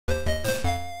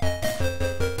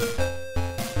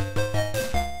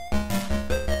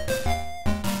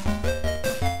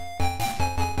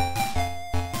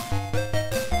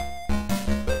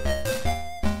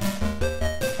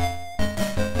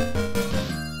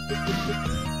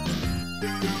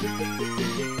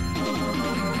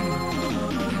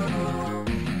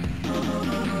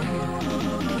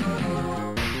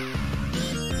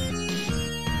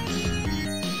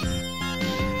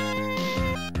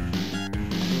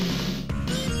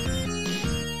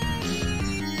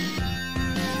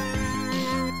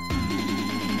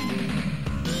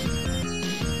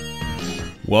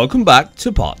Welcome back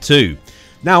to part 2.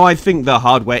 Now, I think the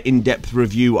hardware in-depth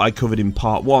review I covered in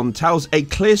part 1 tells a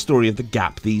clear story of the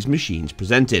gap these machines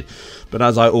presented, but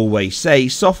as I always say,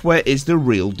 software is the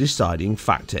real deciding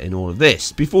factor in all of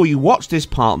this. Before you watch this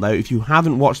part though, if you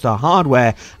haven't watched the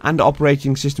hardware and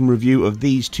operating system review of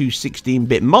these two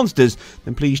 16-bit monsters,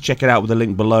 then please check it out with the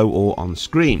link below or on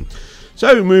screen.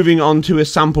 So moving on to a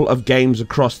sample of games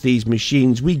across these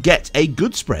machines, we get a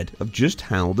good spread of just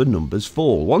how the numbers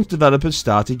fall once developers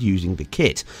started using the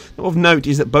kit. Now, of note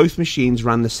is that both machines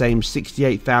ran the same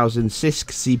 68,000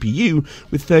 CISC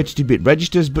CPU with 32-bit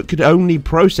registers, but could only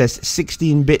process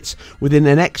 16 bits within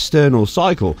an external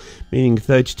cycle, meaning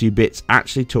 32 bits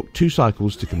actually took 2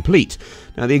 cycles to complete.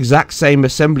 Now, the exact same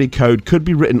assembly code could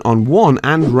be written on one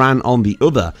and ran on the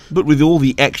other, but with all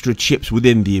the extra chips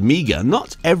within the Amiga,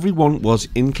 not everyone was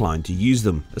inclined to use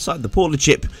them, aside the Porter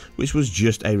chip, which was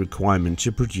just a requirement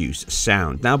to produce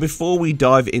sound. Now, before we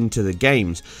dive into the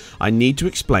games, I need to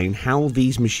explain how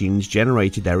these machines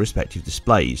generated their respective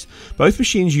displays. Both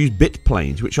machines use bit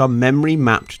planes, which are memory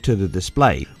mapped to the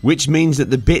display, which means that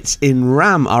the bits in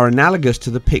RAM are analogous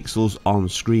to the pixels on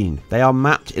screen. They are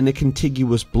mapped in a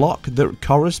contiguous block that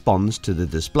corresponds to the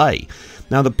display.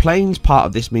 Now, the planes part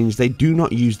of this means they do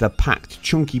not use the packed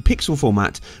chunky pixel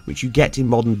format which you get in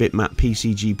modern bitmap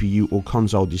PC, GPU or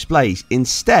console displays.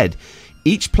 Instead,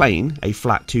 each plane, a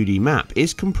flat 2D map,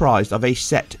 is comprised of a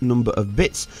set number of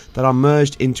bits that are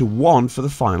merged into one for the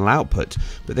final output,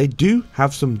 but they do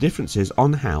have some differences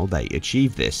on how they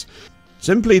achieve this.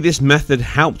 Simply, this method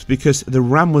helped because the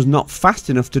RAM was not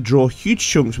fast enough to draw huge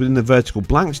chunks within the vertical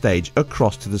blank stage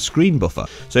across to the screen buffer.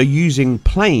 So using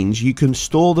planes, you can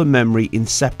store the memory in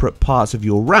separate parts of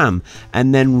your RAM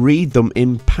and then read them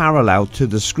in parallel to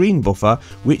the screen buffer,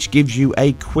 which gives you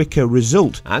a quicker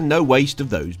result and no waste of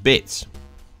those bits.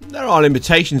 There are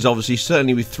limitations obviously,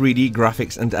 certainly with 3D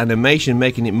graphics and animation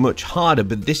making it much harder,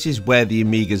 but this is where the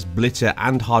Amiga's blitter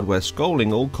and hardware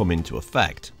scrolling all come into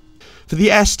effect. For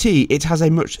the ST, it has a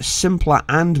much simpler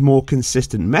and more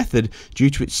consistent method due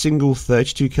to its single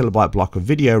 32KB block of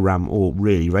video RAM, or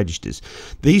really registers.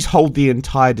 These hold the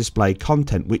entire display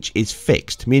content, which is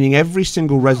fixed, meaning every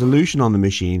single resolution on the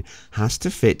machine has to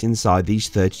fit inside these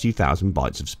 32,000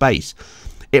 bytes of space.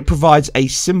 It provides a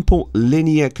simple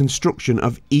linear construction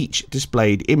of each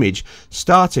displayed image,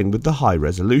 starting with the high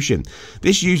resolution.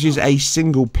 This uses a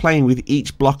single plane with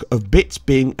each block of bits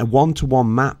being a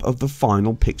one-to-one map of the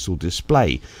final pixel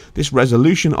display. This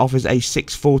resolution offers a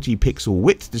 640 pixel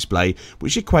width display,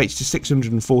 which equates to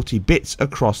 640 bits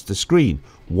across the screen,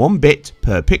 1 bit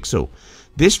per pixel.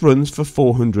 This runs for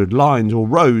 400 lines or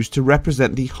rows to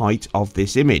represent the height of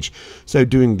this image. So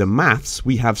doing the maths,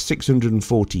 we have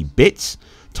 640 bits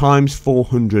times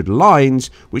 400 lines,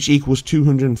 which equals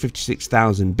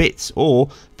 256,000 bits, or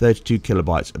 32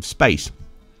 kilobytes of space,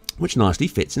 which nicely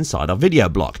fits inside our video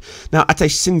block. Now, at a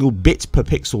single bit per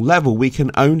pixel level, we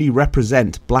can only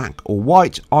represent black or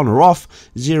white, on or off,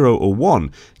 0 or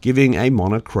 1, giving a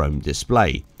monochrome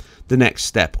display. The next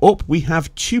step up, we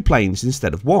have 2 planes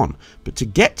instead of 1, but to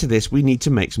get to this we need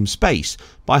to make some space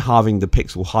by halving the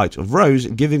pixel height of rows,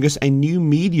 giving us a new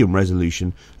medium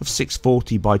resolution of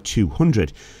 640 by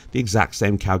 200. The exact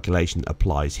same calculation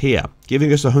applies here,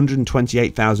 giving us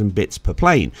 128,000 bits per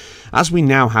plane. As we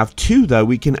now have 2 though,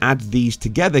 we can add these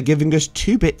together, giving us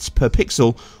 2 bits per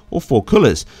pixel, or 4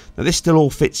 colours. Now, this still all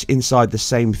fits inside the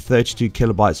same 32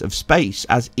 kilobytes of space,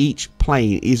 as each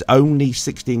plane is only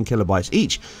 16 kilobytes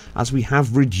each, as we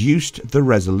have reduced the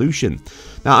resolution.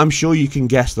 Now, I'm sure you can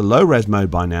guess the low res mode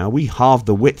by now. We halved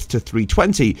the width to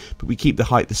 320, but we keep the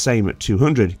height the same at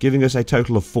 200, giving us a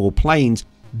total of 4 planes,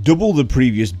 double the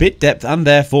previous bit depth, and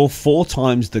therefore 4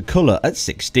 times the colour at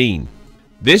 16.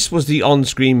 This was the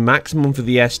on-screen maximum for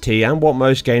the ST and what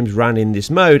most games ran in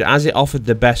this mode, as it offered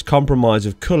the best compromise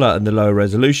of colour and the low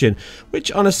resolution,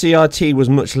 which on a CRT was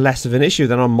much less of an issue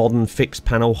than on modern fixed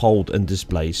panel hold and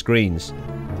display screens.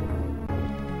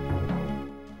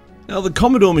 Now, the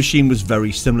Commodore machine was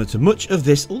very similar to much of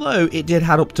this, although it did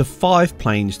have up to 5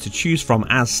 planes to choose from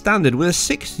as standard, with a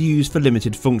 6th used for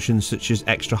limited functions such as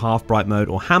extra half-bright mode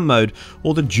or ham mode,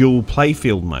 or the dual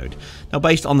playfield mode. Now,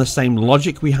 based on the same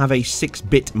logic, we have a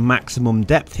 6-bit maximum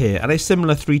depth here, and a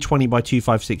similar 320 by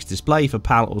 256 display for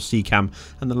PAL or CCAM,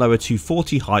 and the lower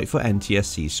 240 height for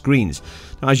NTSC screens.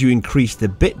 Now, as you increase the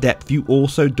bit depth, you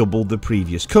also double the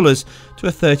previous colours to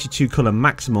a 32 colour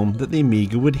maximum that the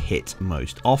Amiga would hit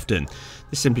most often. pattern.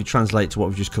 This simply translates to what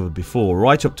we've just covered before,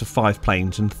 right up to 5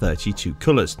 planes and 32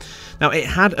 colours. Now it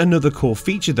had another core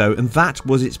feature though, and that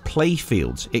was its play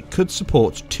fields. It could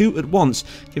support 2 at once,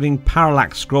 giving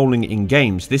parallax scrolling in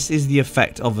games. This is the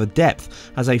effect of a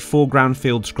depth, as a foreground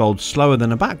field scrolled slower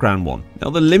than a background one. Now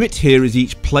the limit here is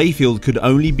each playfield could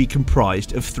only be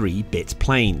comprised of 3-bit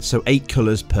planes, so 8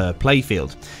 colours per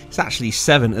playfield. It's actually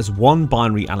 7, as one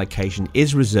binary allocation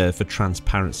is reserved for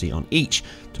transparency on each,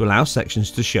 to allow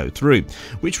sections to show through,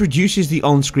 which reduces the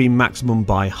on-screen maximum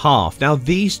by half. Now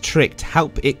these tricks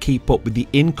help it keep up with the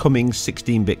incoming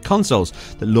 16-bit consoles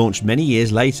that launched many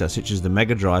years later, such as the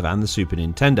Megadrive and the Super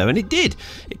Nintendo, and it did.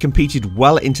 It competed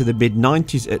well into the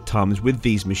mid-90s at times with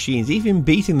these machines, even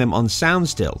beating them on sound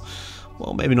still.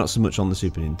 Well, maybe not so much on the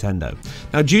Super Nintendo.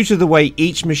 Now, due to the way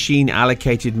each machine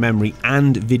allocated memory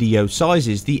and video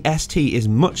sizes, the ST is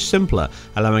much simpler,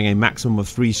 allowing a maximum of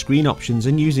 3 screen options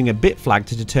and using a bit flag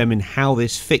to determine how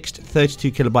this fixed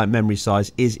 32KB memory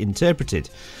size is interpreted.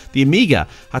 The Amiga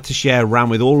had to share RAM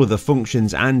with all of the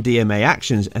functions and DMA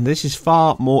actions, and this is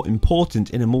far more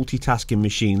important in a multitasking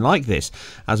machine like this,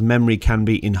 as memory can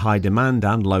be in high demand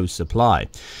and low supply.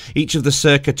 Each of the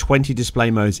circa 20 display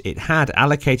modes it had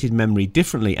allocated memory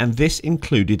differently, and this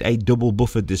included a double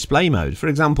buffered display mode. For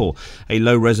example, a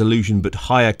low resolution but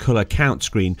higher colour count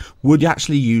screen would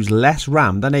actually use less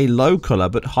RAM than a low colour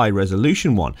but high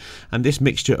resolution one, and this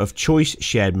mixture of choice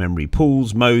shared memory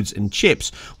pools, modes and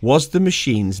chips was the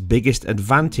machine's biggest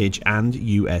advantage and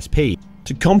USP.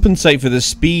 To compensate for the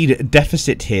speed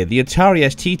deficit here, the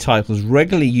Atari ST titles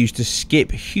regularly used to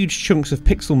skip huge chunks of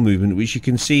pixel movement, which you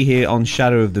can see here on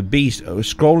Shadow of the Beast.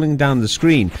 Scrolling down the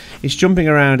screen, it's jumping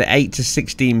around 8 to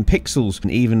 16 pixels,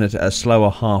 and even at a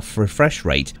slower half refresh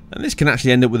rate. And this can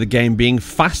actually end up with the game being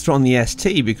faster on the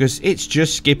ST because it's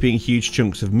just skipping huge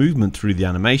chunks of movement through the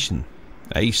animation.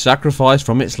 A sacrifice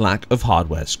from its lack of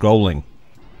hardware scrolling.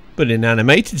 But in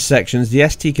animated sections, the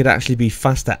ST could actually be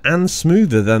faster and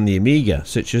smoother than the Amiga,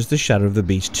 such as the Shadow of the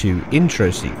Beast 2 intro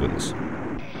sequence.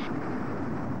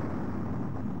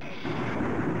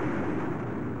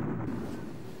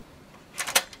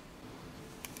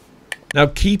 Now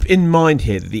keep in mind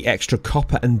here that the extra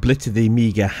copper and blitter the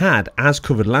Amiga had, as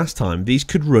covered last time, these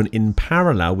could run in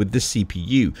parallel with the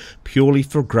CPU, purely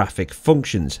for graphic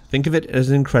functions. Think of it as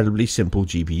an incredibly simple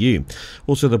GPU.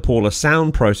 Also, the Paula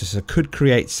sound processor could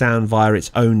create sound via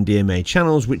its own DMA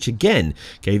channels, which again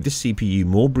gave the CPU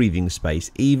more breathing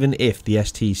space, even if the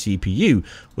ST CPU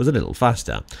was a little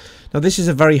faster. Now this is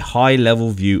a very high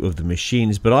level view of the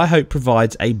machines, but I hope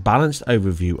provides a balanced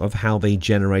overview of how they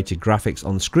generated graphics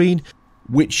on screen,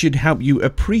 which should help you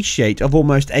appreciate of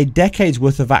almost a decade's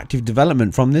worth of active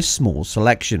development from this small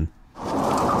selection.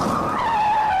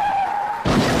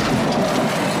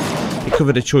 It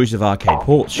covered a choice of arcade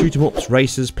ports, shoot 'em ups,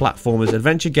 racers, platformers,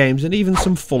 adventure games, and even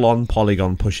some full-on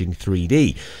polygon pushing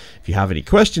 3D. If you have any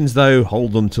questions though,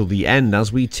 hold them till the end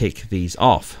as we tick these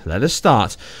off. Let us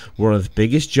start with one of the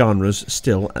biggest genres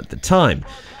still at the time,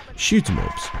 shoot 'em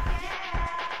ups.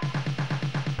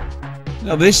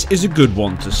 Now this is a good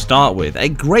one to start with. A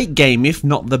great game, if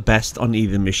not the best on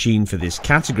either machine for this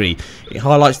category. It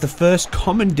highlights the first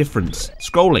common difference,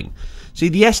 scrolling. See,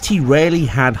 the ST rarely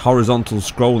had horizontal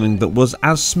scrolling that was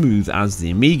as smooth as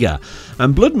the Amiga,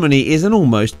 and Blood Money is an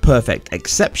almost perfect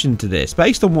exception to this.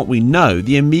 Based on what we know,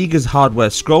 the Amiga's hardware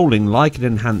scrolling, like an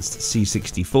enhanced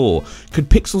C64, could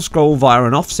pixel scroll via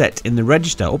an offset in the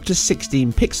register up to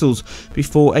 16 pixels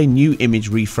before a new image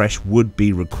refresh would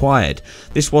be required.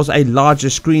 This was a larger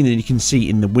screen than you can see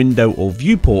in the window or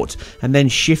viewport, and then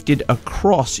shifted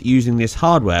across using this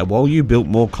hardware while you built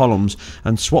more columns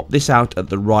and swapped this out at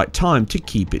the right time to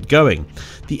keep it going.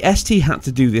 The ST had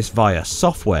to do this via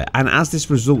software, and as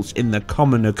this results in the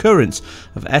common occurrence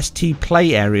of ST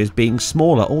play areas being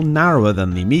smaller or narrower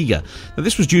than the Amiga. Now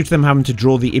this was due to them having to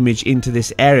draw the image into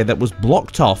this area that was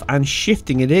blocked off and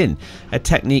shifting it in. A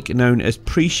technique known as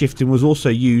pre-shifting was also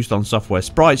used on software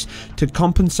sprites to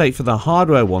compensate for the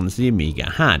hardware ones the Amiga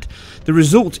had. The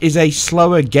result is a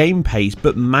slower game pace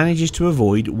but manages to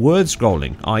avoid word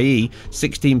scrolling, i.e.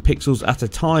 16 pixels at a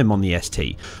time on the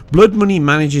ST. Blood Money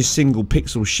manages single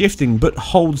pixel shifting but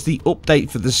holds the update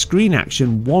for the screen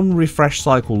action one refresh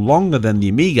cycle longer than the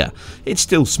Amiga. It's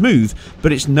still smooth,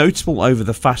 but it's noticeable over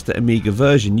the faster Amiga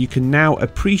version. You can now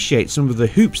appreciate some of the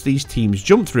hoops these teams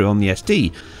jump through on the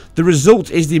ST. The result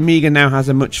is the Amiga now has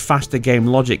a much faster game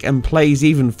logic and plays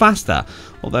even faster.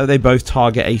 Although they both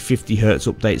target a 50Hz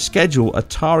update schedule,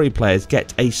 Atari players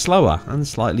get a slower and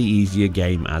slightly easier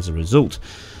game as a result.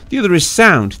 The other is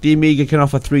sound. The Amiga can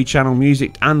offer 3-channel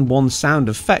music and 1 sound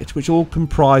effect, which all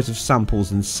comprise of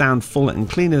samples and sound fuller and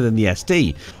cleaner than the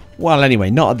ST. Well, anyway,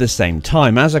 not at the same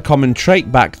time. As a common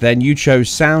trait back then, you chose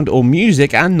sound or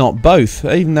music and not both.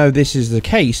 Even though this is the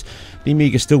case, the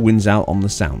Amiga still wins out on the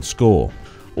sound score.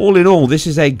 All in all, this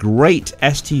is a great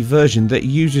ST version that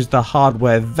uses the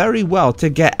hardware very well to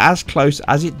get as close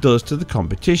as it does to the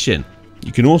competition.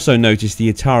 You can also notice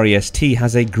the Atari ST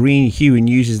has a green hue and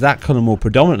uses that colour more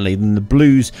predominantly than the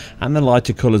blues and the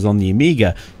lighter colours on the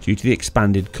Amiga due to the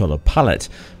expanded colour palette,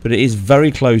 but it is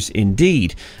very close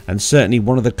indeed, and certainly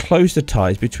one of the closer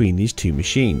ties between these two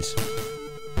machines.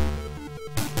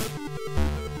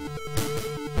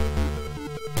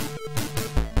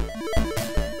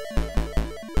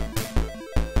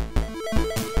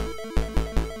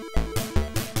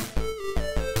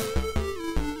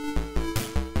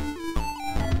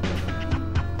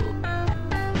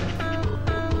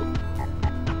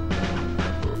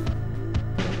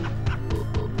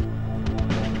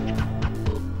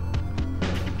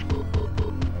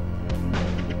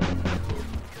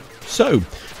 So,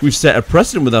 we've set a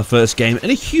precedent with our first game,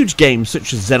 and a huge game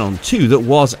such as Xenon 2 that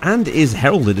was and is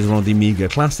heralded as one of the Amiga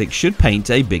classics should paint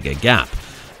a bigger gap.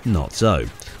 Not so.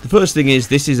 The first thing is,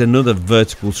 this is another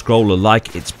vertical scroller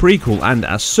like its prequel, and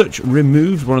as such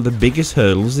removed one of the biggest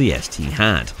hurdles the ST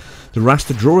had. The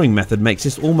raster drawing method makes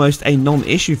this almost a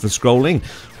non-issue for scrolling,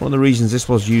 one of the reasons this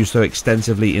was used so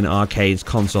extensively in arcades,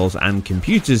 consoles and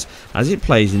computers, as it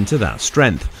plays into that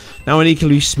strength. Now, an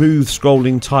equally smooth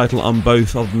scrolling title on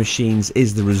both of the machines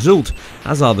is the result,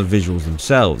 as are the visuals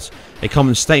themselves. A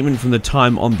common statement from the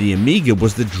time on the Amiga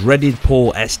was the dreaded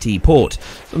poor ST port,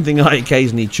 something I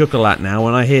occasionally chuckle at now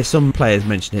when I hear some players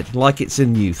mention it like it's a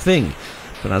new thing.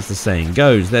 But as the saying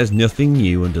goes, there's nothing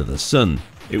new under the sun.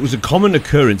 It was a common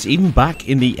occurrence even back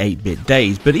in the 8-bit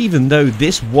days, but even though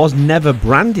this was never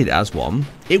branded as one,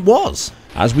 it was.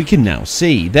 As we can now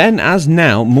see, then as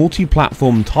now,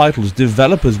 multi-platform titles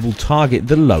developers will target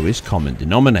the lowest common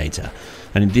denominator,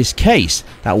 and in this case,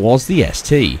 that was the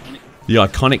ST. The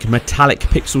iconic metallic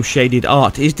pixel shaded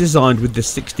art is designed with the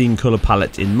 16 colour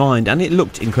palette in mind, and it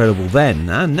looked incredible then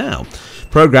and now.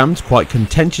 Programmed quite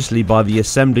contentiously by the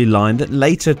assembly line that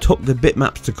later took the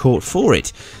bitmaps to court for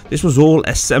it. This was all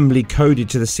assembly coded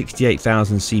to the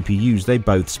 68,000 CPUs they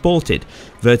both sported.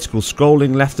 Vertical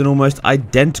scrolling left an almost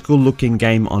identical looking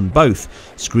game on both.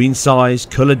 Screen size,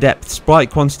 colour depth, sprite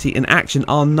quantity and action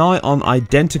are nigh on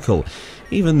identical.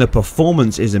 Even the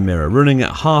performance is a mirror, running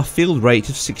at half field rate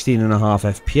of 16.5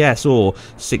 FPS or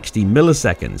 60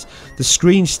 milliseconds. The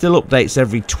screen still updates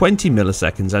every 20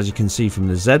 milliseconds, as you can see from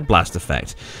the Z-Blast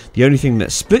effect. The only thing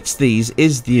that splits these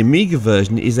is the Amiga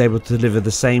version is able to deliver the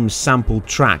same sample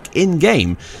track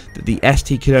in-game that the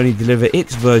ST could only deliver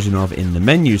its version of in the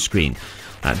menu screen.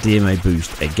 At DMA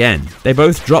boost again. They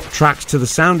both drop tracks to the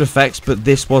sound effects, but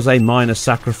this was a minor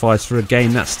sacrifice for a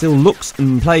game that still looks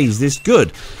and plays this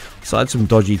good. Aside some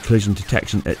dodgy collision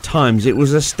detection at times, it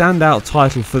was a standout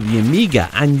title for the Amiga,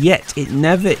 and yet it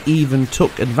never even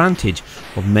took advantage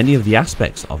of many of the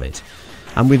aspects of it.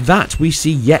 And with that, we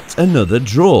see yet another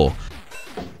draw.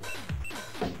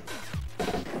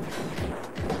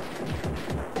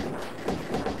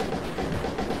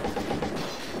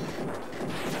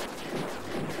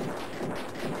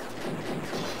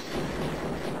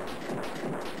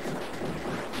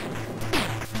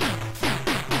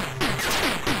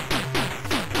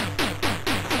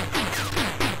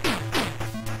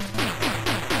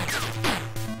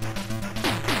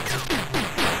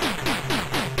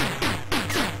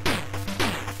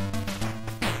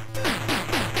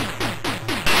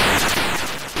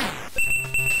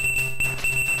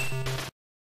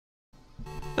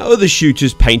 Other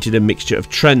shooters painted a mixture of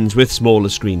trends with smaller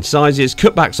screen sizes,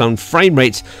 cutbacks on frame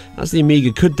rates, as the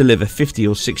Amiga could deliver 50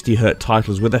 or 60 Hz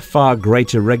titles with a far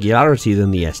greater regularity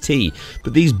than the ST,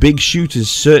 but these big shooters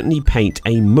certainly paint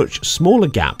a much smaller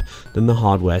gap than the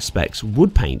hardware specs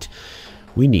would paint.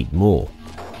 We need more.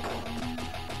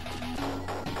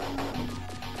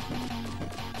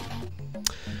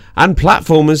 And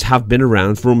platformers have been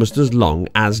around for almost as long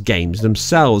as games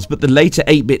themselves, but the later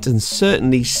 8-bit and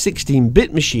certainly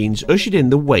 16-bit machines ushered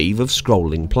in the wave of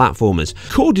scrolling platformers.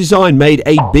 Core Design made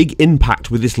a big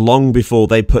impact with this long before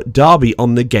they put Derby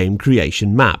on the game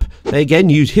creation map. They again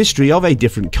used history of a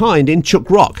different kind in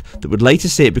Chuck Rock that would later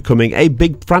see it becoming a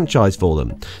big franchise for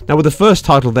them. Now, with the first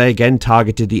title they again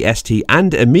targeted the ST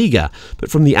and Amiga, but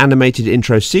from the animated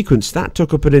intro sequence that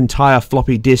took up an entire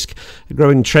floppy disk, a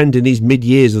growing trend in these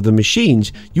mid-years of the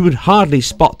machines, you would hardly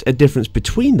spot a difference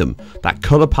between them. That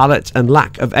colour palette and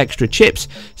lack of extra chips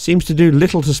seems to do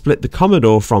little to split the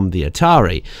Commodore from the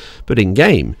Atari, but in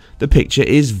game the picture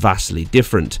is vastly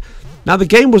different. Now the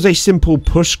game was a simple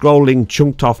push-scrolling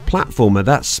chunked off platformer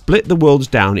that split the worlds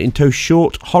down into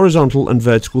short horizontal and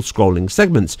vertical scrolling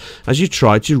segments as you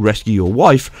tried to rescue your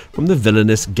wife from the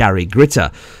villainous Gary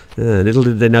Gritter. Little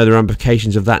did they know the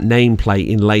ramifications of that nameplate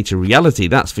in later reality,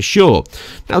 that's for sure.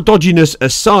 Now, dodginess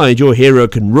aside, your hero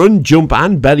can run, jump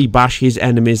and belly bash his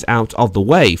enemies out of the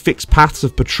way. Fixed paths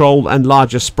of patrol and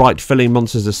larger sprite-filling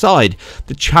monsters aside,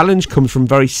 the challenge comes from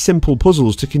very simple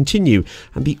puzzles to continue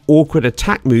and the awkward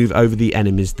attack move over the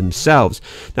enemies themselves.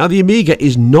 Now, the Amiga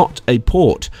is not a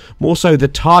port, more so the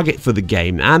target for the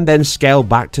game, and then scaled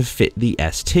back to fit the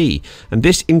ST. And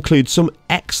this includes some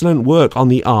excellent work on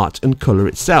the art and colour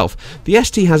itself. The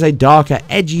ST has a darker,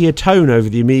 edgier tone over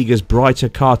the Amiga's brighter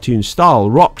cartoon style.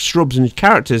 Rocks, shrubs and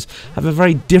characters have a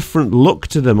very different look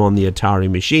to them on the Atari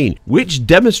machine, which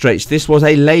demonstrates this was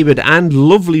a laboured and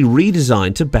lovely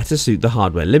redesign to better suit the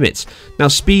hardware limits. Now,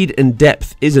 speed and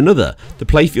depth is another. The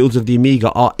playfields of the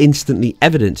Amiga are instantly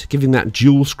evident, giving that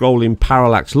dual-scrolling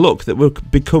parallax look that will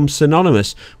become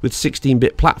synonymous with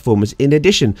 16-bit platformers. In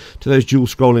addition to those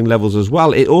dual-scrolling levels as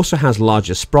well, it also has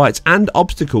larger sprites and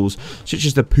obstacles, such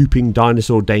as the pooping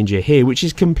dinosaur danger here, which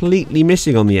is completely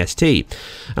missing on the ST.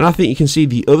 And I think you can see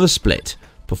the other split,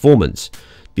 performance.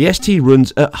 The ST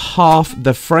runs at half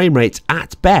the frame rate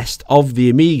at best of the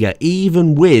Amiga,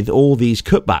 even with all these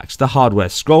cutbacks. The hardware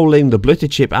scrolling, the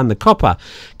blitter chip and the copper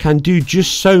can do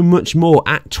just so much more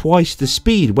at twice the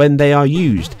speed when they are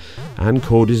used, and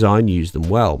core design used them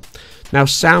well. Now,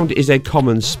 sound is a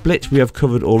common split we have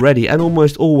covered already and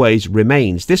almost always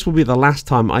remains. This will be the last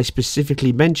time I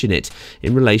specifically mention it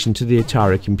in relation to the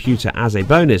Atari computer as a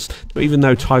bonus, even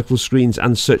though title screens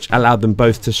and such allowed them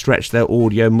both to stretch their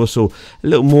audio muscle a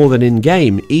little more than in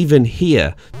game. Even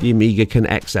here, the Amiga can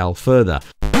excel further.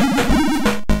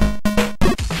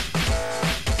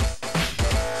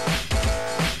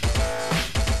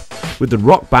 With the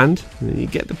rock band, you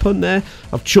get the pun there,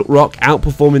 of Chuck Rock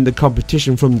outperforming the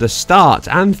competition from the start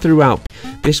and throughout.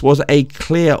 This was a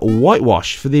clear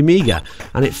whitewash for the Amiga,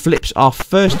 and it flips our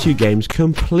first two games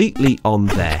completely on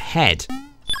their head.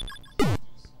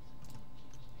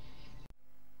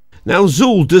 Now,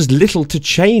 Zool does little to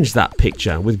change that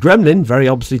picture, with Gremlin very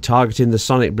obviously targeting the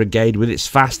Sonic Brigade with its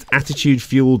fast,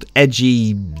 attitude-fueled,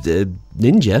 edgy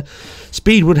ninja.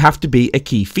 Speed would have to be a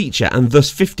key feature, and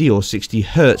thus 50 or 60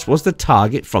 Hz was the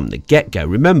target from the get-go.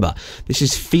 Remember, this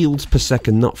is fields per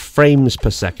second, not frames per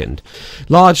second.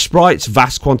 Large sprites,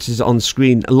 vast quantities on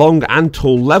screen, long and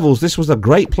tall levels. This was a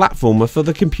great platformer for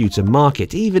the computer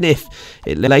market. Even if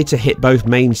it later hit both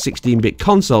main 16-bit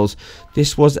consoles,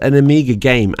 this was an Amiga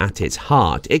game at its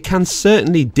heart. It can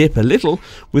certainly dip a little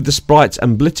with the sprites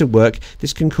and blitter work.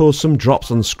 This can cause some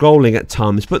drops on scrolling at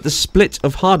times, but the split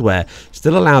of hardware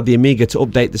still allowed the Amiga to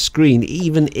update the screen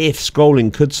even if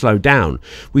scrolling could slow down.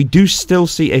 We do still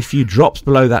see a few drops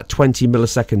below that 20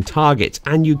 millisecond target,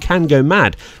 and you can go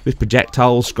mad with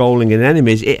projectiles, scrolling and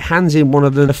enemies. It hands in one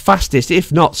of the fastest,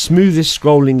 if not smoothest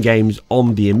scrolling games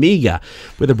on the Amiga,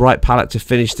 with a bright palette to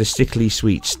finish the sickly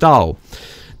sweet style.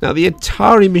 Now, the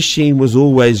Atari machine was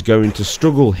always going to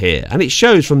struggle here, and it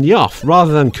shows from the off.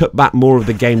 Rather than cut back more of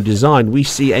the game design, we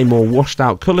see a more washed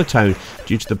out colour tone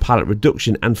due to the palette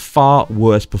reduction and far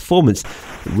worse performance.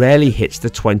 It rarely hits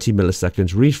the 20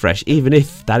 milliseconds refresh, even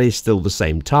if that is still the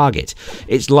same target.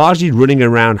 It's largely running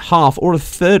around half or a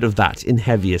third of that in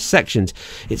heavier sections.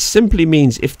 It simply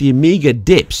means if the Amiga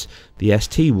dips, the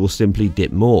ST will simply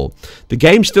dip more. The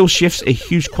game still shifts a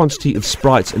huge quantity of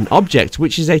sprites and objects,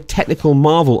 which is a technical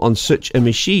marvel on such a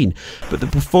machine, but the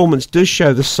performance does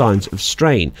show the signs of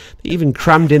strain. They even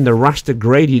crammed in the raster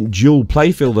gradient dual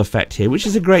playfield effect here, which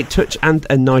is a great touch and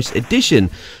a nice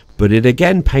addition, but it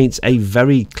again paints a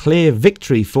very clear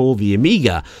victory for the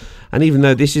Amiga. And even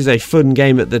though this is a fun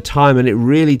game at the time and it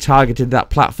really targeted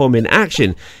that platform in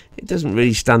action, it doesn't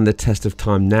really stand the test of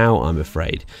time now, I'm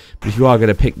afraid. But if you are going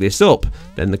to pick this up,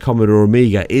 then the Commodore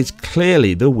Amiga is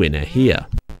clearly the winner here.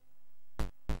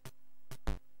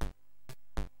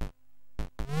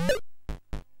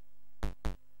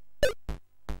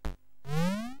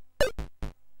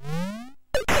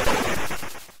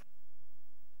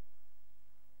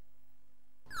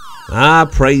 Ah,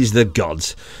 praise the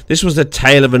gods. This was the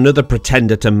tale of another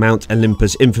pretender to Mount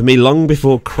Olympus infamy long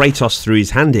before Kratos threw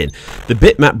his hand in. The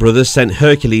Bitmap brothers sent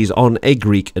Hercules on a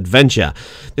Greek adventure.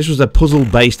 This was a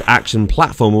puzzle-based action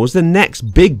platformer, was the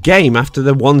next big game after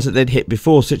the ones that they'd hit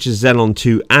before, such as Xenon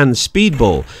 2 and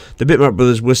Speedball. The Bitmap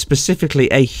brothers were specifically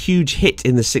a huge hit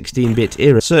in the 16-bit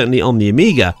era, certainly on the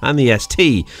Amiga and the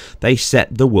ST. They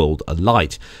set the world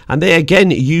alight, and they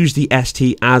again used the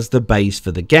ST as the base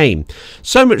for the game.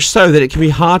 So much so so that it can be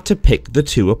hard to pick the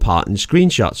two apart in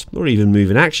screenshots, or even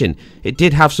move in action. It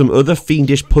did have some other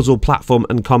fiendish puzzle platform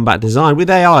and combat design,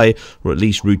 with AI, or at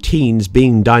least routines,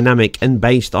 being dynamic and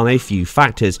based on a few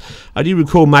factors. I do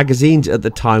recall magazines at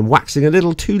the time waxing a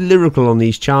little too lyrical on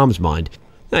these charms, mind.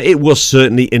 Now, it was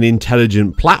certainly an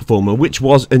intelligent platformer, which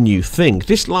was a new thing.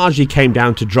 This largely came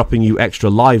down to dropping you extra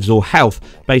lives or health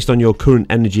based on your current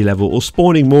energy level, or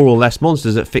spawning more or less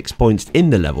monsters at fixed points in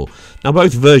the level. Now,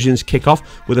 both versions kick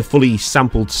off with a fully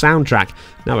sampled soundtrack,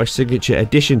 now a signature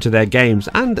addition to their games,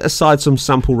 and aside some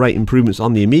sample rate improvements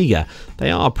on the Amiga,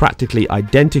 they are practically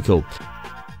identical.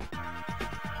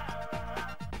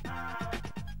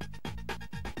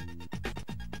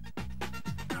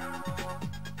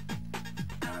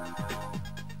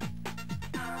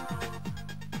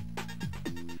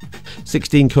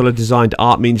 $16-colour designed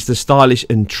art means the stylish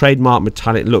and trademark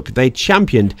metallic look they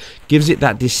championed gives it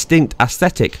that distinct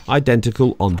aesthetic,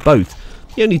 identical on both.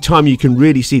 The only time you can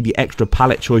really see the extra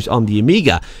palette choice on the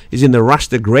Amiga is in the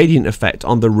raster gradient effect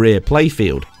on the rear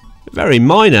playfield. Very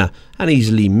minor and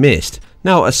easily missed.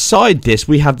 Now, aside this,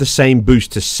 we have the same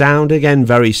boost to sound, again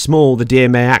very small. The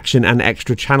DMA action and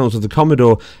extra channels of the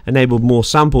Commodore enabled more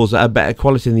samples at a better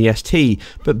quality than the ST,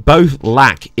 but both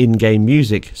lack in-game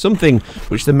music, something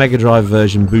which the Megadrive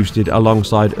version boosted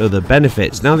alongside other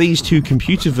benefits. Now, these two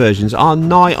computer versions are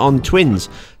nigh on twins,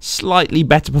 slightly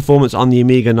better performance on the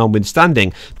Amiga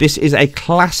notwithstanding. This is a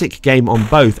classic game on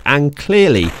both, and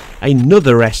clearly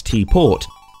another ST port.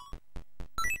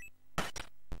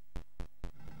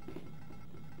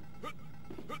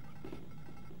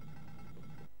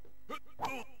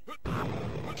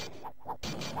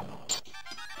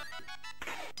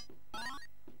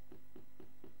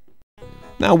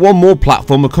 Now, one more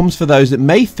platformer comes for those that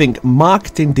may think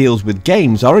marketing deals with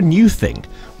games are a new thing.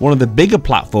 One of the bigger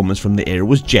platformers from the era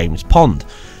was James Pond.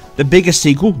 The bigger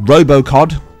sequel,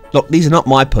 RoboCod. Look, these are not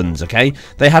my puns, okay?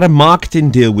 They had a marketing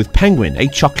deal with Penguin, a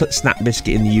chocolate snap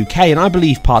biscuit in the UK, and I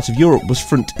believe parts of Europe was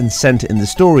front and centre in the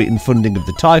story and funding of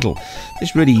the title.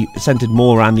 This really centred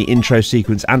more around the intro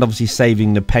sequence and obviously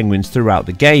saving the penguins throughout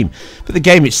the game. But the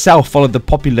game itself followed the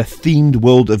popular themed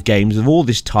world of games of all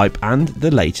this type and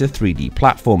the later 3D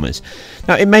platformers.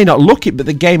 Now, it may not look it, but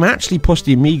the game actually pushed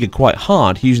the Amiga quite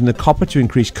hard, using the copper to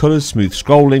increase colours, smooth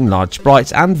scrolling, large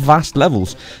sprites and vast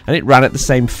levels, and it ran at the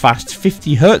same fast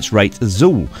 50Hz rate as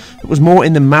Zool. It was more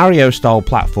in the Mario style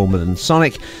platformer than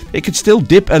Sonic. It could still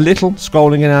dip a little,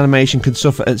 scrolling and animation could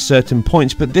suffer at certain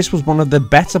points, but this was one of the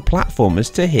better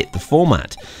platformers to hit the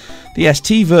format. The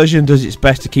ST version does its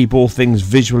best to keep all things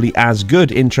visually as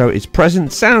good. Intro is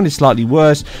present, sound is slightly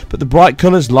worse, but the bright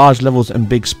colours, large levels and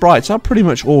big sprites are pretty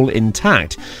much all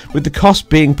intact, with the cost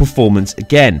being performance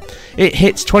again. It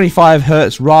hits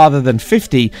 25Hz rather than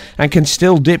 50 and can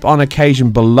still dip on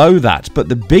occasion below that, but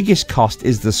the biggest cost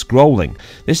is the scrolling.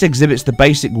 This exhibits the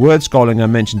basic word scrolling I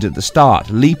mentioned at the start,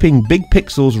 leaping big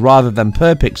pixels rather than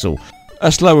per pixel.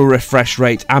 A slower refresh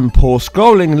rate and poor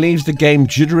scrolling leaves the game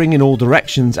juddering in all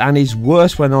directions and is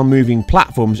worse when on moving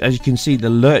platforms, as you can see the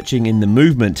lurching in the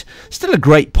movement. Still a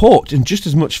great port and just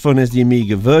as much fun as the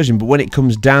Amiga version, but when it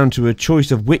comes down to a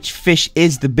choice of which fish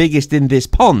is the biggest in this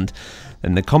pond,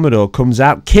 then the Commodore comes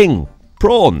out king.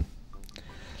 Prawn.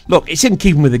 Look, it's in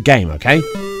keeping with the game, okay?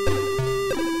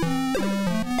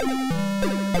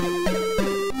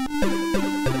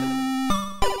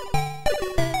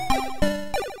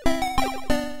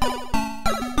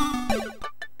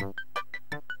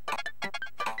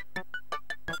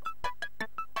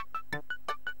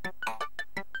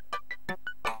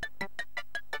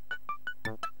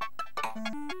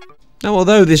 Now,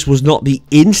 although this was not the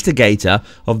instigator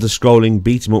of the scrolling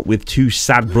beat-em-up with two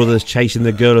sad brothers chasing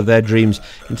the girl of their dreams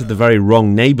into the very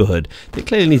wrong neighbourhood, they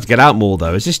clearly need to get out more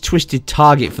though, as this twisted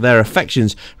target for their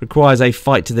affections requires a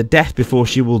fight to the death before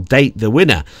she will date the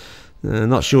winner.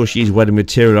 Not sure she's wedding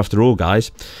material after all,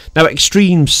 guys. Now,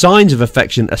 extreme signs of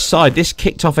affection aside, this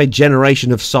kicked off a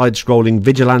generation of side-scrolling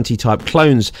vigilante-type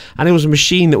clones, and it was a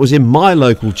machine that was in my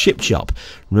local chip shop.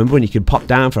 Remember when you could pop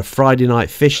down for Friday night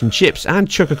fish and chips and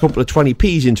chuck a couple of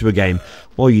 20p's into a game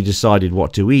while you decided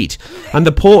what to eat? And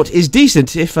the port is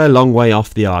decent, if a long way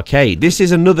off the arcade. This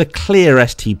is another clear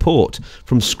ST port.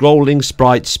 From scrolling,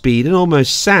 sprite, speed and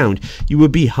almost sound, you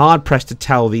would be hard-pressed to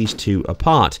tell these two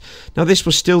apart. Now, this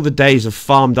was still the days of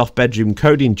farmed off bedroom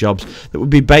coding jobs that would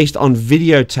be based on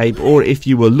videotape or, if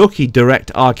you were lucky,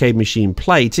 direct arcade machine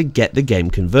play to get the game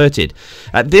converted.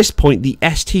 At this point, the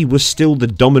ST was still the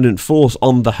dominant force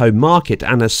on the home market,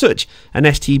 and as such, an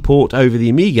ST port over the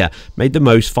Amiga made the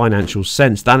most financial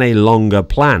sense than a longer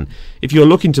plan. If you're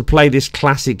looking to play this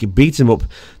classic beat 'em up,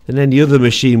 then any other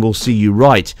machine will see you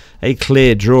right. A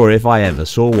clear draw if I ever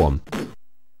saw one.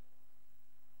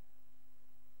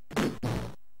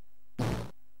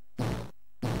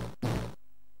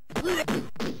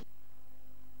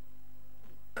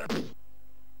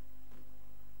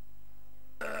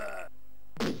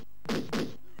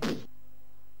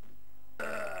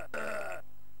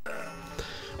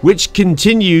 which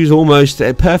continues almost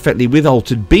perfectly with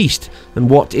Altered Beast, and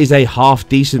what is a half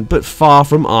decent but far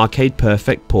from arcade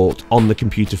perfect port on the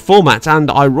computer format, and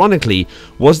ironically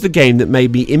was the game that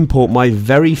made me import my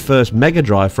very first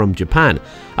Megadrive from Japan,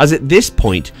 as at this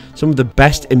point some of the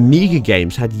best Amiga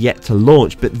games had yet to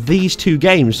launch, but these two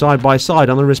games side by side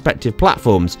on the respective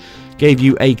platforms gave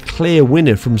you a clear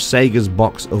winner from Sega's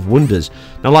Box of Wonders.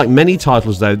 Now, like many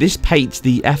titles though, this paints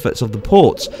the efforts of the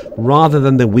ports rather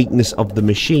than the weakness of the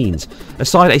machines.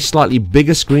 Aside a slightly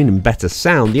bigger screen and better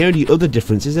sound, the only other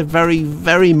difference is a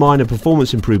very minor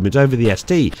performance improvement over the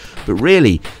ST, but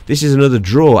really this is another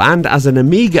draw, and as an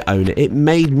Amiga owner it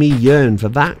made me yearn for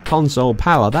that console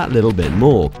power that little bit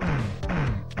more.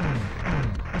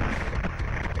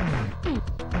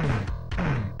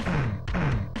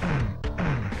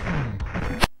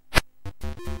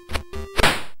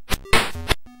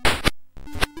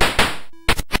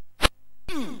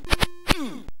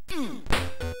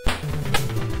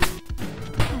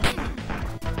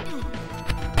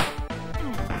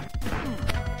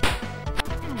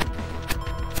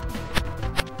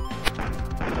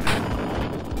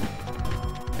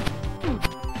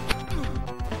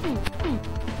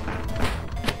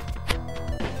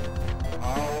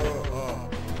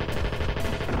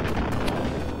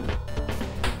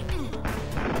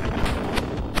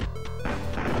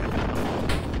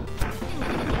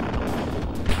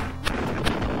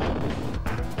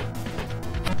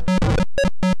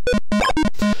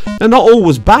 Now, not all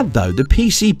was bad though. The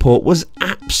PC port was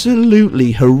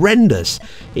absolutely horrendous.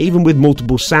 Even with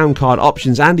multiple sound card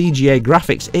options and EGA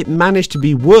graphics, it managed to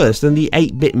be worse than the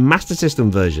 8-bit Master System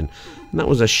version. And that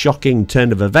was a shocking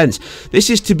turn of events.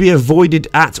 This is to be avoided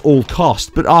at all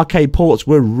cost, but arcade ports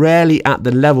were rarely at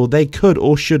the level they could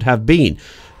or should have been.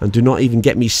 And do not even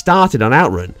get me started on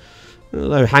Outrun,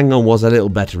 although Hang On was a little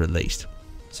better at least.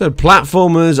 So,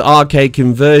 platformers, arcade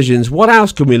conversions, what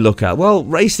else can we look at? Well,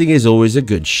 racing is always a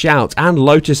good shout, and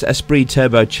Lotus Esprit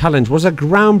Turbo Challenge was a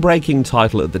groundbreaking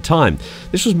title at the time.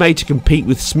 This was made to compete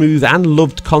with smooth and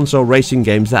loved console racing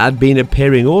games that had been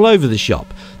appearing all over the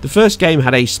shop. The first game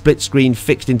had a split screen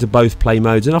fixed into both play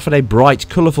modes and offered a bright,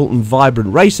 colourful and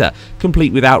vibrant racer,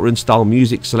 complete with Outrun style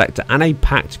music selector and a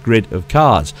packed grid of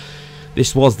cars.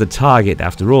 This was the target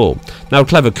after all. Now,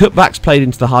 clever cutbacks played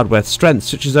into the hardware's strengths,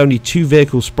 such as only 2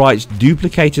 vehicle sprites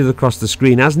duplicated across the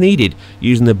screen as needed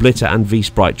using the Blitter and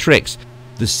V-Sprite tricks.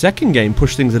 The second game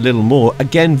pushed things a little more.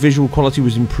 Again, visual quality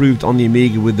was improved on the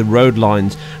Amiga with the road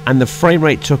lines, and the frame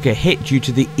rate took a hit due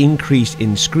to the increase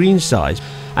in screen size.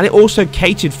 And it also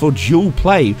catered for dual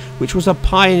play, which was a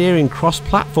pioneering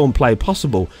cross-platform play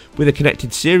possible. With a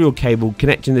connected serial cable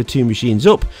connecting the two machines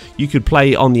up, you could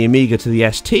play on the Amiga to the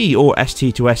ST, or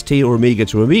ST to ST, or Amiga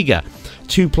to Amiga.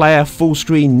 2-player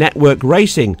full-screen network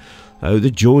racing. Oh, the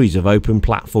joys of open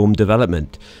platform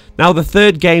development. Now, the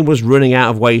third game was running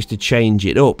out of ways to change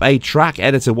it up. A track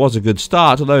editor was a good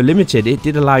start, although limited, it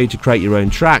did allow you to create your own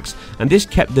tracks, and this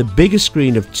kept the bigger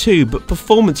screen of 2, but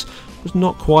performance was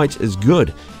not quite as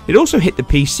good. It also hit the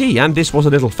PC, and this was a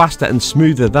little faster and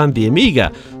smoother than the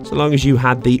Amiga, so long as you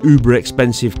had the uber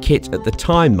expensive kit at the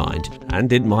time, mind, and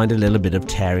didn't mind a little bit of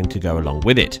tearing to go along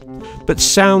with it. But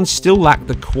sound still lacked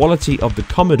the quality of the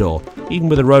Commodore. Even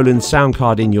with a Roland sound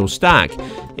card in your stack,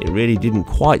 it really didn't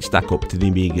quite stack up to the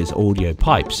Amiga's audio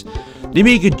pipes. The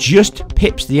Amiga just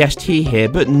pips the ST here,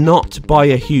 but not by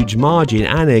a huge margin,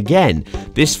 and again,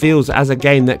 this feels as a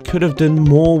game that could have done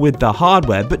more with the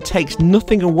hardware, but takes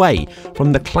nothing away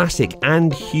from the classic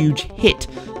and huge hit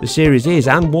the series is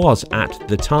and was at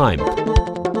the time.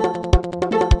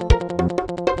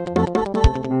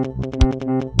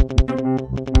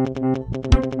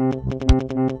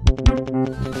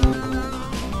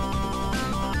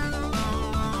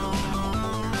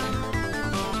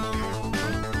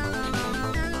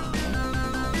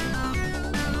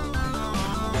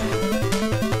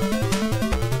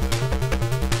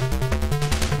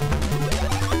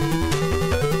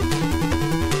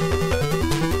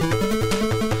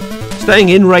 Staying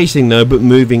in racing though, but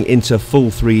moving into full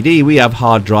 3D, we have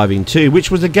Hard Driving 2, which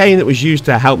was a game that was used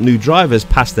to help new drivers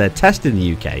pass their test in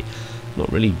the UK. Not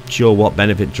really sure what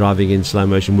benefit driving in slow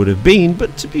motion would have been,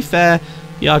 but to be fair,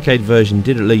 the arcade version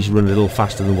did at least run a little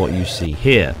faster than what you see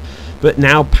here. But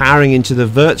now powering into the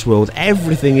Verts world,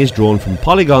 everything is drawn from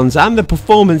polygons and the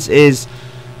performance is,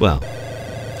 well,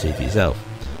 see for yourself.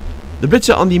 The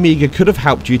Blitter on the Amiga could have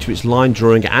helped due to its line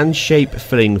drawing and shape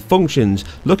filling functions.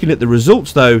 Looking at the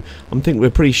results though, I think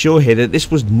we're pretty sure here that this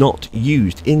was not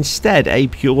used. Instead, a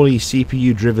purely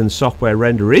CPU driven software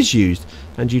render is used,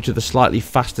 and due to the slightly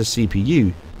faster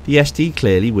CPU, the ST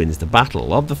clearly wins the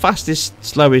battle of the fastest,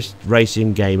 slowest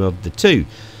racing game of the two.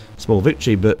 Small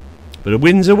victory, but But a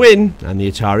win's a win, and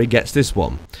the Atari gets this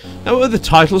one. Now, other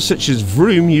titles such as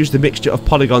Vroom used the mixture of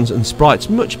polygons and sprites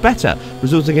much better,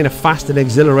 resulting in a fast and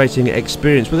exhilarating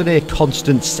experience with a near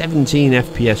constant 17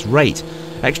 FPS rate.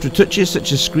 Extra touches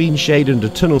such as screen shade under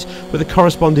tunnels with a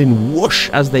corresponding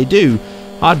whoosh as they do.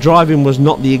 Hard driving was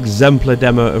not the exemplar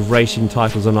demo of racing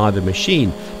titles on either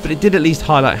machine, but it did at least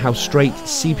highlight how straight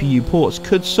CPU ports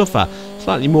could suffer,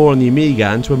 slightly more on the Amiga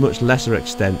and to a much lesser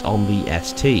extent on the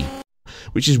ST.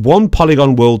 Which is one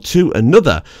polygon world to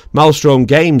another. Maelstrom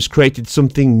Games created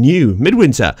something new,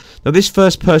 Midwinter. Now, this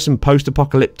first-person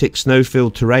post-apocalyptic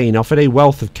snow-filled terrain offered a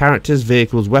wealth of characters,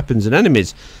 vehicles, weapons and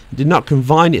enemies, and did not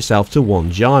confine itself to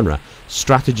one genre.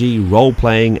 Strategy,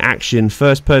 role-playing, action,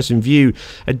 first-person view,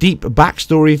 a deep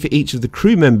backstory for each of the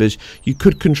crew members you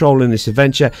could control in this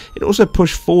adventure. It also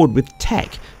pushed forward with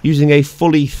tech, using a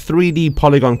fully 3D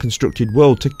polygon constructed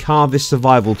world to carve this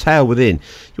survival tale within.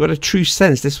 You had a true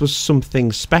sense this was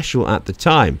something special at the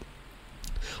time.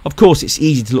 Of course, it's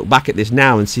easy to look back at this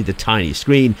now and see the tiny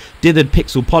screen, dithered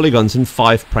pixel polygons and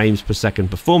 5 frames per second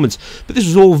performance, but this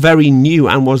was all very new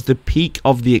and was the peak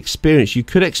of the experience you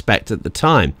could expect at the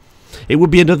time. It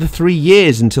would be another 3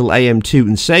 years until AM2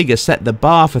 and Sega set the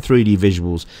bar for 3D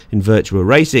visuals in virtual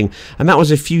racing, and that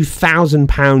was a few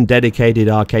 £1,000 dedicated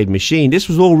arcade machine. This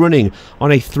was all running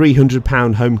on a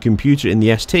 £300 home computer in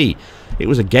the ST. It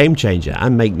was a game changer,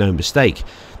 and make no mistake.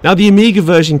 Now, the Amiga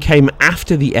version came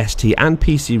after the ST and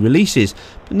PC releases,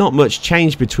 but not much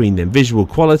changed between them. Visual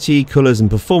quality, colours and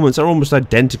performance are almost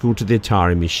identical to the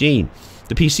Atari machine.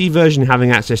 The PC version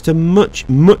having access to much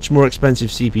more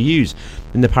expensive CPUs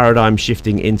in the paradigm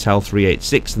shifting Intel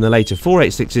 386 and the later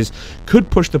 486s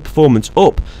could push the performance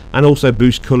up and also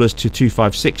boost colours to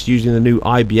 256 using the new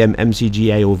IBM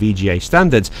MCGA or VGA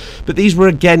standards, but these were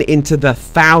again into the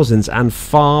thousands and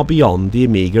far beyond the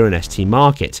Amiga and ST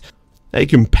market. A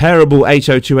comparable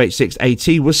 80286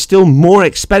 AT was still more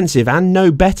expensive and no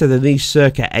better than these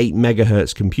circa 8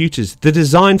 MHz computers. The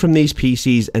design from these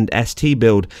PCs and ST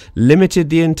build limited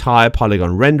the entire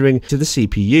polygon rendering to the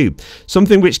CPU,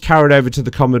 something which carried over to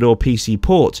the Commodore PC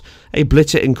port. A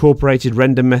Blitter incorporated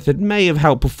render method may have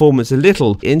helped performance a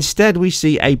little. Instead, we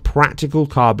see a practical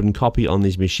carbon copy on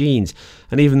these machines,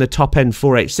 and even the top-end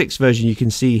 486 version you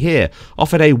can see here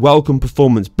offered a welcome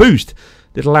performance boost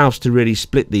that allows to really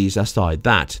split these aside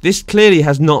that. This clearly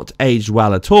has not aged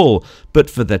well at all, but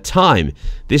for the time,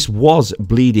 this was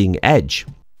bleeding edge.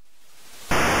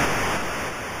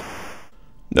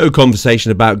 No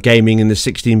conversation about gaming in the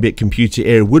 16-bit computer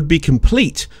era would be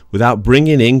complete without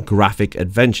bringing in graphic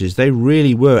adventures. They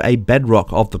really were a bedrock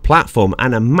of the platform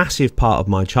and a massive part of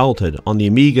my childhood. On the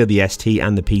Amiga, the ST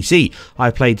and the PC,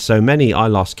 I played so many I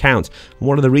lost count, and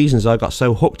one of the reasons I got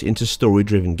so hooked into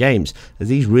story-driven games, as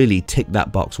these really ticked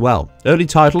that box well. Early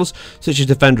titles, such as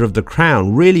Defender of the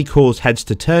Crown, really caused heads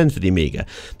to turn for the Amiga.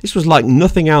 This was like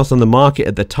nothing else on the market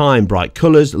at the time. Bright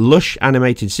colours, lush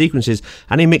animated sequences,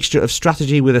 and a mixture of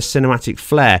strategy with a cinematic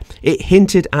flair. It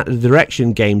hinted at the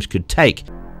direction games could take.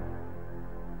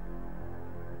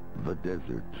 The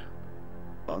desert,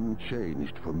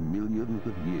 unchanged for millions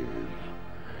of years,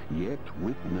 yet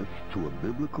witness to a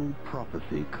biblical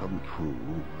prophecy come true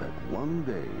that one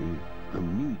day the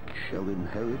meek shall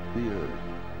inherit the earth.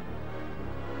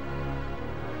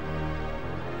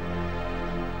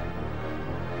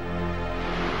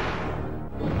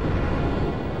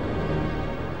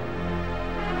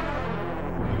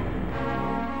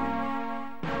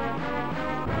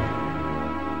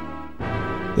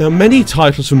 Now, many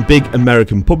titles from big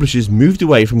American publishers moved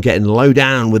away from getting low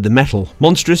down with the metal.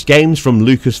 Monstrous games from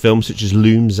Lucasfilm such as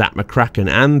Loom, Zap McCracken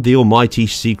and The Almighty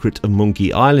Secret of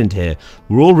Monkey Island here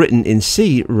were all written in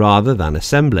C rather than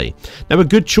assembly. Now, a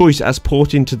good choice as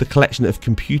porting to the collection of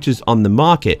computers on the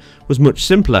market was much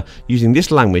simpler, using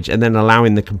this language and then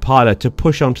allowing the compiler to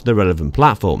push onto the relevant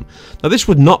platform. Now, this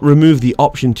would not remove the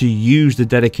option to use the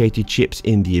dedicated chips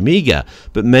in the Amiga,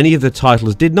 but many of the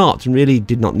titles did not and really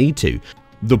did not need to.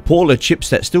 The Paula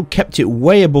chipset still kept it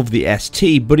way above the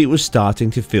ST, but it was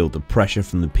starting to feel the pressure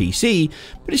from the PC,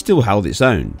 but it still held its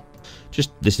own.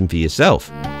 Just listen for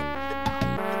yourself.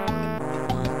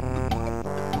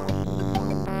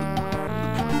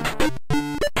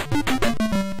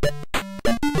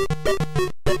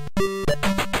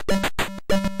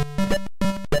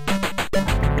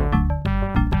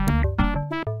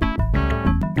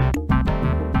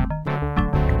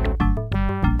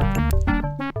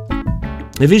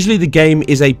 Visually, the game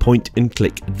is a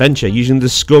point-and-click adventure using the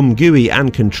SCUM GUI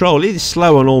and control. It is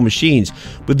slow on all machines,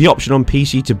 with the option on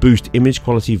PC to boost image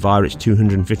quality via its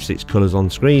 256 colours on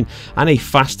screen and a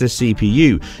faster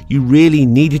CPU. You really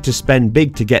needed to spend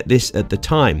big to get this at the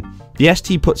time. The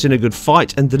ST puts in a good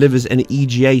fight and delivers an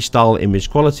EGA style image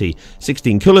quality,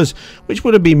 16 colours, which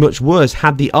would have been much worse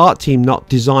had the art team not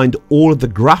designed all of the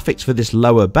graphics for this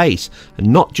lower base, and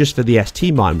not just for the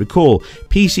ST mind. Recall,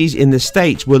 PCs in the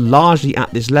States were largely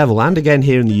at this level, and again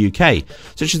here in the UK,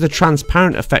 such as the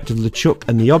transparent effect of LeChuck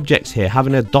and the objects here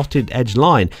having a dotted edge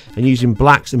line and using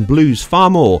blacks and blues far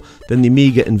more than the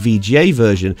Amiga and VGA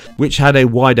version, which had a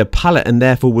wider palette and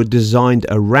therefore were designed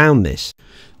around this.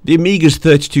 The Amiga's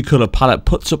 32 colour palette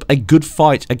puts up a good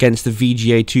fight against the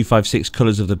VGA 256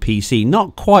 colours of the PC,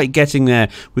 not quite getting there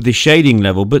with the shading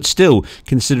level, but still,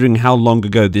 considering how long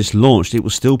ago this launched, it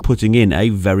was still putting in a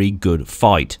very good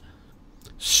fight.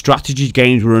 Strategy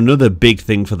games were another big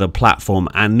thing for the platform,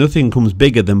 and nothing comes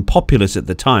bigger than Populous at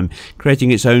the time, creating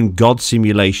its own god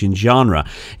simulation genre.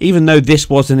 Even though this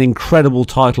was an incredible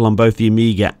title on both the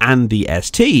Amiga and the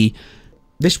ST,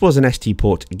 this was an ST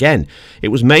port again. It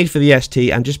was made for the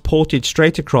ST and just ported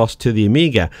straight across to the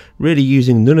Amiga, really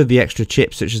using none of the extra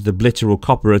chips such as the Blitter or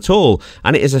Copper at all,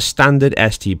 and it is a standard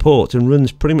ST port and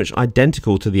runs pretty much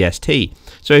identical to the ST.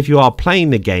 So if you are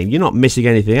playing the game, you're not missing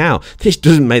anything out. This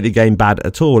doesn't make the game bad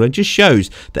at all, and just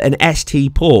shows that an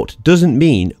ST port doesn't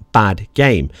mean bad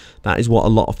game. That is what a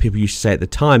lot of people used to say at the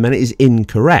time, and it is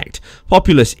incorrect.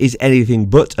 Populous is anything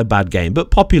but a bad game,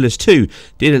 but Populous 2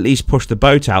 did at least push the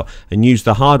boat out and use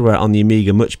the hardware on the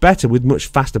Amiga much better, with much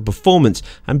faster performance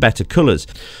and better colours.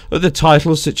 Other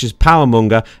titles such as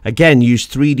Powermonger again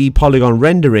used 3D polygon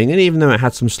rendering, and even though it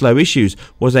had some slow issues,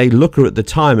 was a looker at the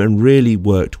time and really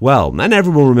worked well. And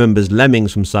everyone remembers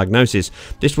Lemmings from Psygnosis.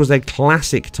 This was a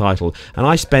classic title, and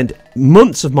I spent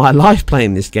months of my life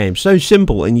playing this game. So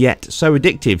simple and yet so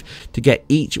addictive to get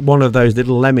each one of those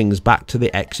little lemmings back to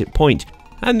the exit point.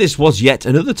 And this was yet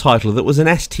another title that was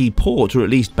an ST port, or at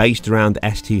least based around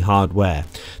ST hardware.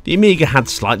 The Amiga had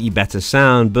slightly better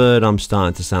sound, but I'm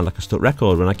starting to sound like a stuck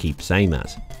record when I keep saying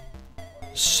that.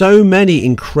 So many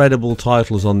incredible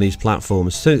titles on these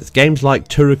platforms, so games like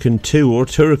Turrican 2 or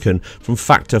Turrican from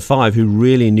Factor 5, who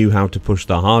really knew how to push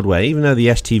the hardware. Even though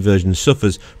the ST version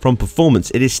suffers from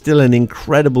performance, it is still an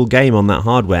incredible game on that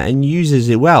hardware and uses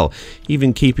it well,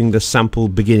 even keeping the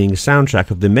sampled beginning soundtrack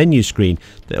of the menu screen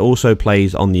that also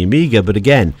plays on the Amiga, but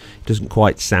again, it doesn't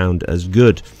quite sound as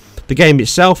good. The game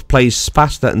itself plays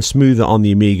faster and smoother on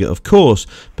the Amiga, of course,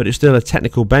 but it's still a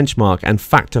technical benchmark, and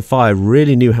Factor 5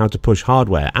 really knew how to push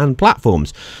hardware and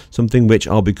platforms, something which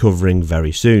I'll be covering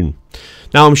very soon.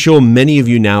 Now, I'm sure many of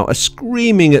you now are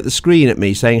screaming at the screen at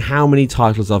me saying how many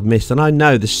titles I've missed, and I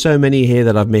know there's so many here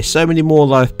that I've missed, so many more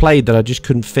that I've played that I just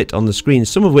couldn't fit on the screen,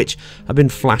 some of which have been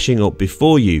flashing up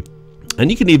before you. And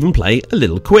you can even play a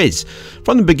little quiz.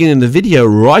 From the beginning of the video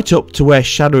right up to where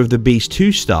Shadow of the Beast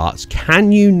 2 starts,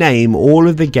 can you name all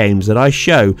of the games that I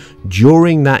show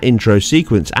during that intro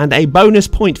sequence? And a bonus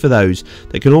point for those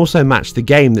that can also match the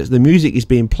game that the music is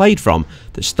being played from,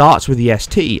 that starts with the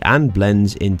ST and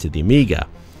blends into the Amiga.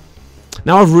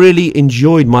 Now, I've really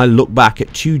enjoyed my look back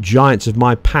at two giants of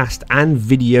my past and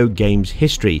video games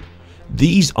history.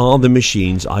 These are the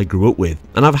machines I grew up with,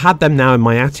 and I've had them now in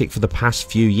my attic for the past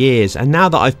few years, and now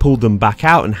that I've pulled them back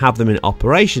out and have them in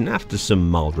operation after some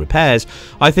mild repairs,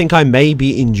 I think I may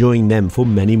be enjoying them for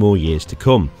many more years to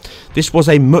come. This was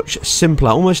a much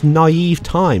simpler, almost naive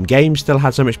time. Games still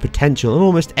had so much potential, and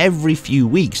almost every few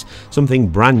weeks something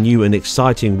brand new and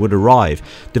exciting would arrive.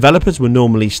 Developers were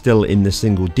normally still in the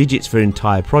single digits for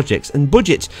entire projects, and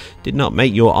budgets did not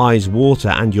make your eyes water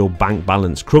and your bank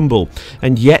balance crumble,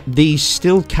 and yet these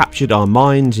still captured our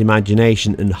minds,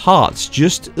 imagination and hearts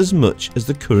just as much as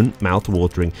the current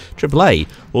mouth-watering AAA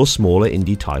or smaller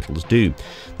indie titles do.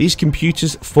 These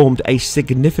computers formed a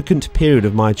significant period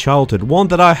of my childhood, one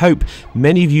that I hope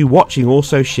many of you watching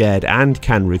also shared and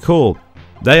can recall.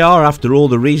 They are, after all,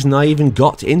 the reason I even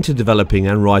got into developing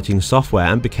and writing software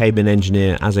and became an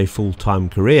engineer as a full-time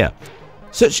career.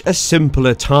 Such a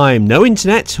simpler time, no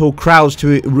internet or crowds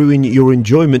to ruin your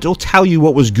enjoyment or tell you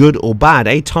what was good or bad,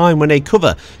 a time when a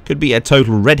cover could be a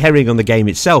total red herring on the game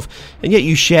itself, and yet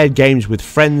you shared games with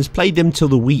friends, played them till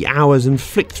the wee hours and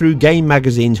flicked through game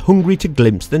magazines hungry to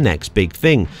glimpse the next big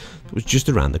thing that was just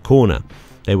around the corner.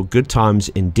 They were good times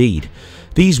indeed.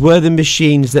 These were the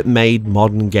machines that made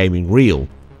modern gaming real.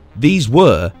 These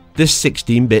were the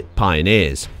 16-bit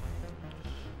pioneers.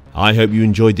 I hope you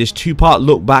enjoyed this two-part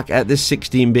look back at the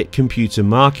 16-bit computer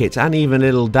market and even a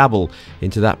little dabble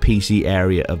into that PC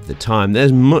area of the time.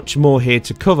 There's much more here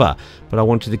to cover, but I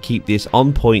wanted to keep this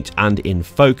on point and in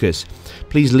focus.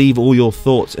 Please leave all your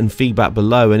thoughts and feedback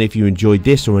below, and if you enjoyed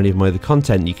this or any of my other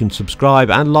content, you can subscribe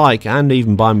and like and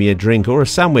even buy me a drink or a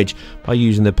sandwich by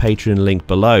using the Patreon link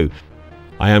below.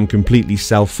 I am completely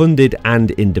self-funded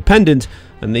and independent,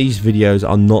 and these videos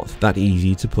are not that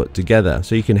easy to put together.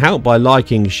 So you can help by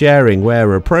liking, sharing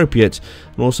where appropriate,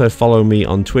 and also follow me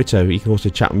on Twitter. You can also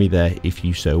chat with me there if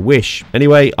you so wish.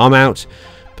 Anyway, I'm out,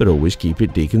 but always keep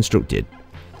it deconstructed.